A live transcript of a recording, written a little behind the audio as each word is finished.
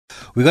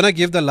We're going to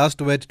give the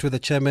last word to the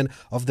chairman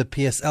of the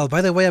PSL.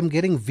 By the way, I'm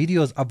getting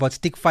videos about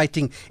stick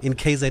fighting in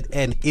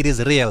KZN. It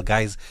is real,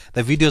 guys.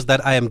 The videos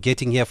that I am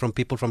getting here from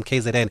people from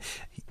KZN,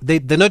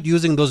 they're not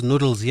using those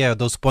noodles here,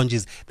 those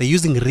sponges. They're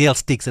using real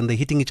sticks and they're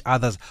hitting each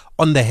other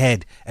on the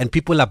head. And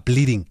people are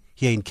bleeding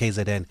here in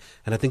KZN.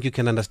 And I think you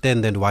can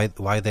understand then why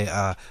they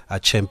are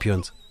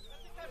champions.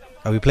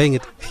 Are we playing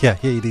it? Yeah,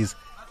 here it is.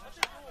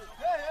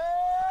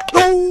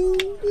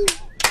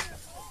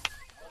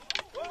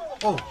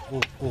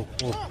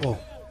 Oh.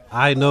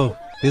 I know.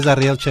 These are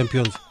real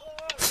champions.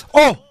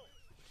 Oh!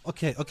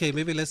 Okay,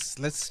 maybe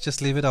let's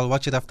just leave it. I'll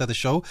watch it after the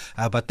show.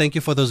 But thank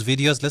you for those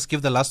videos. Let's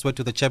give the last word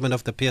to the chairman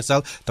of the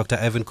PSL, Dr.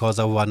 Evan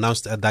Khoza, who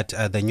announced that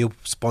the new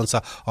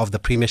sponsor of the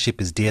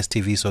Premiership is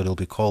DSTV,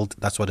 so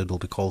that's what it will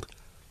be called.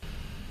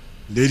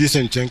 Ladies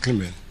and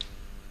gentlemen,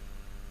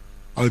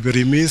 I'll be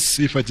remiss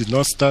if I did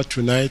not start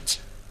tonight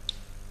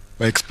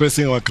by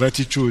expressing our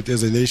gratitude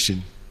as a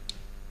nation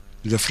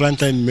to the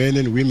frontline men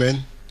and women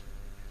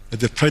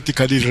that have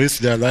practically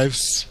risked their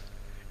lives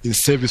in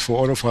service for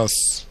all of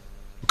us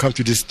who come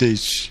to this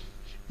stage.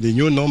 The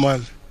new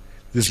normal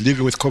is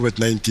living with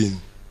COVID-19.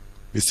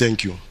 We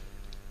thank you.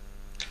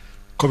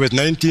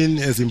 COVID-19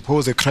 has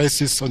imposed a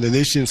crisis on the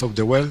nations of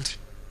the world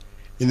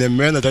in a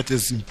manner that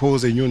has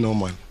imposed a new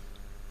normal.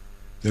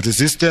 The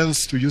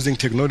resistance to using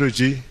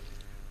technology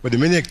for the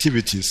many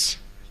activities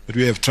that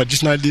we have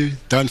traditionally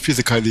done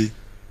physically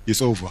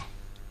is over.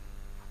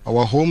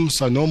 Our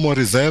homes are no more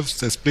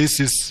reserved as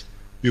places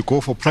we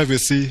go for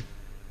privacy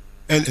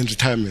and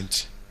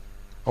retirement.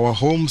 Our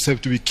homes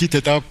have to be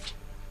kitted up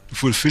to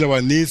fulfill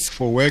our needs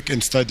for work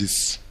and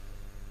studies,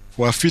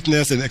 for our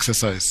fitness and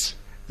exercise,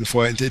 and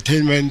for our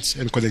entertainment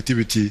and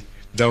connectivity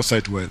with the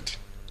outside world.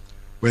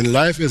 When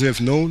life as we have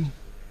known,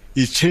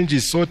 it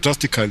changes so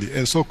drastically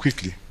and so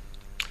quickly.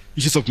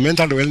 Issues of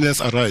mental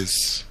wellness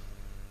arise.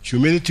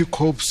 Humanity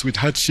copes with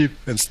hardship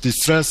and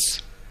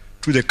distress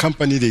through the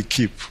company they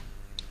keep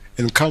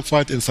and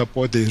comfort and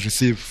support they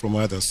receive from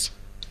others.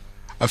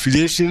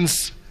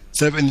 Affiliations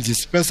serve an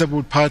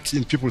indispensable part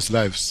in people's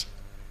lives.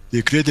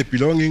 They create a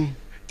belonging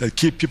that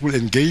keep people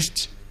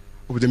engaged.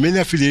 Of the many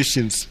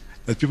affiliations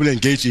that people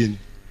engage in,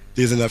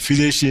 there is an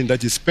affiliation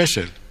that is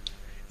special.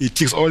 It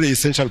ticks all the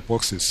essential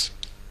boxes.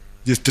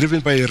 It is driven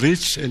by a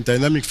rich and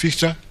dynamic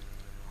fixture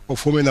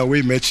of home and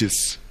away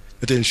matches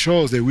that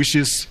ensures their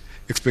wishes,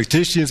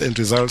 expectations, and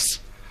results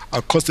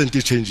are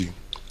constantly changing.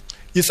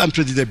 Its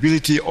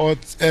unpredictability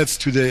adds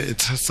to the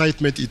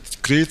excitement it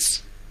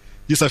creates.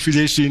 This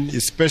affiliation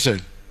is special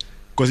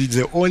because it is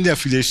the only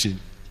affiliation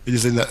that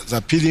is as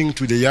appealing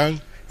to the young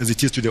as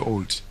it is to the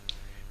old.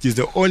 It is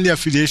the only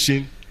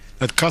affiliation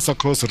that cuts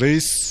across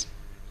race,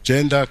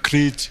 gender,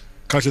 creed,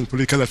 culture, and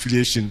political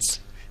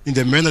affiliations in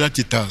the manner that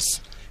it does.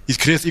 It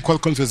creates equal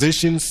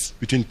conversations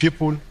between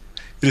people,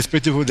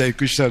 irrespective of their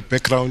educational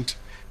background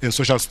and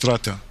social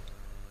strata.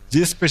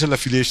 This special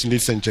affiliation,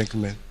 ladies and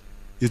gentlemen,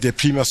 is the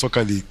Premier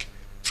Soccer League.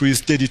 Through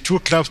its 32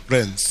 club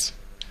brands,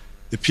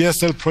 the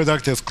PSL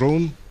product has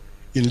grown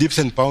in leaps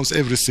and bounds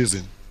every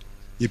season.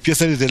 The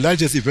PSL is the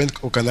largest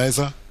event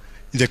organizer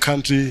in the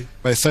country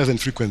by size and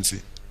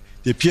frequency.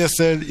 The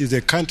PSL is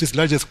the country's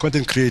largest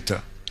content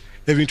creator,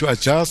 having to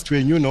adjust to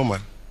a new normal.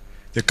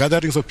 The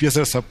gatherings of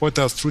PSL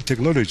supporters through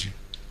technology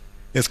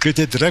has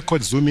created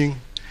record Zooming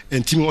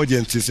and teaming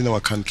audiences in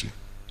our country.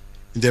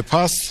 In the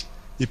past,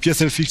 the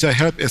PSL feature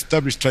helped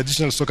establish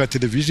traditional soccer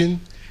television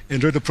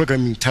and radio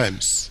programming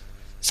times.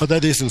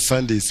 Saturdays and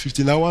Sundays,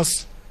 15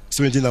 hours,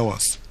 17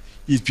 hours.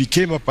 It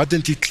became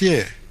abundantly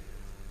clear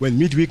when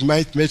midweek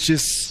night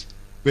matches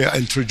were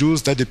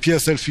introduced that the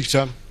PSL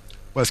fixture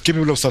was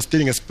capable of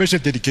sustaining a special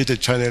dedicated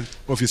channel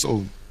of its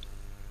own.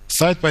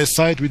 Side by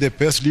side with the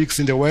best leagues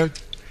in the world,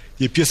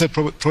 the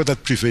PSL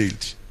product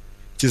prevailed.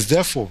 It is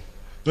therefore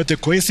not a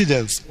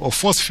coincidence or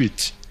force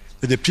fit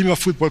that the premier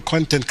football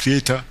content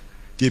creator,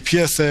 the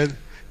PSL,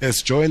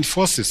 has joined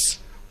forces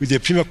with the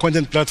premier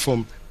content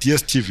platform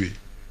DSTV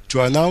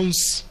to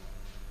announce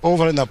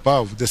over and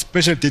above the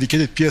special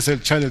dedicated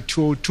PSL channel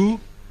 202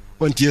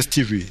 on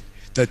DSTV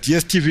that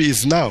DSTV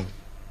is now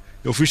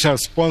the official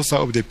sponsor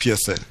of the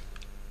PSL.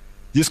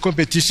 This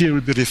competition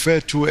will be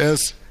referred to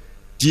as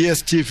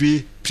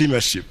DSTV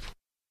Premiership.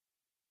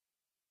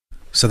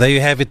 So there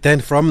you have it then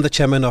from the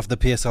chairman of the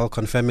PSL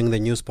confirming the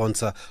new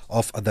sponsor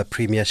of the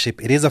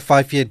Premiership. It is a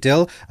 5-year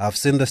deal. I've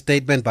seen the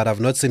statement, but I've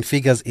not seen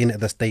figures in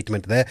the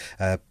statement there.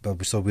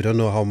 So we don't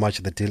know how much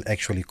the deal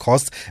actually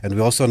costs. And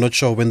we're also not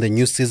sure when the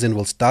new season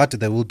will start.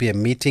 There will be a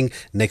meeting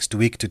next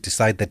week to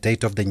decide the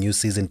date of the new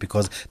season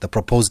because the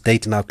proposed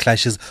date now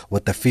clashes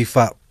with the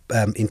FIFA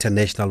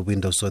international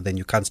window, so then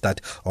you can't start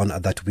on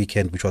that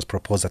weekend which was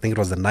proposed. I think it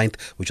was the 9th,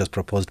 which was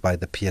proposed by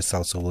the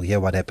PSL, so we'll hear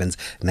what happens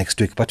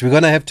next week. But we're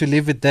going to have to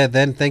leave it there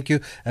then. Thank you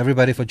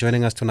everybody for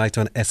joining us tonight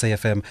on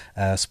SAFM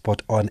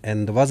Spot On.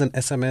 And there was an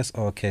SMS.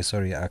 Okay,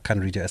 sorry, I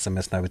can't read your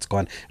SMS now, it's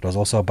gone. It was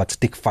also about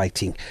stick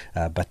fighting.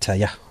 But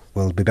yeah,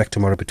 we'll be back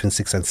tomorrow between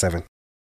 6 and 7.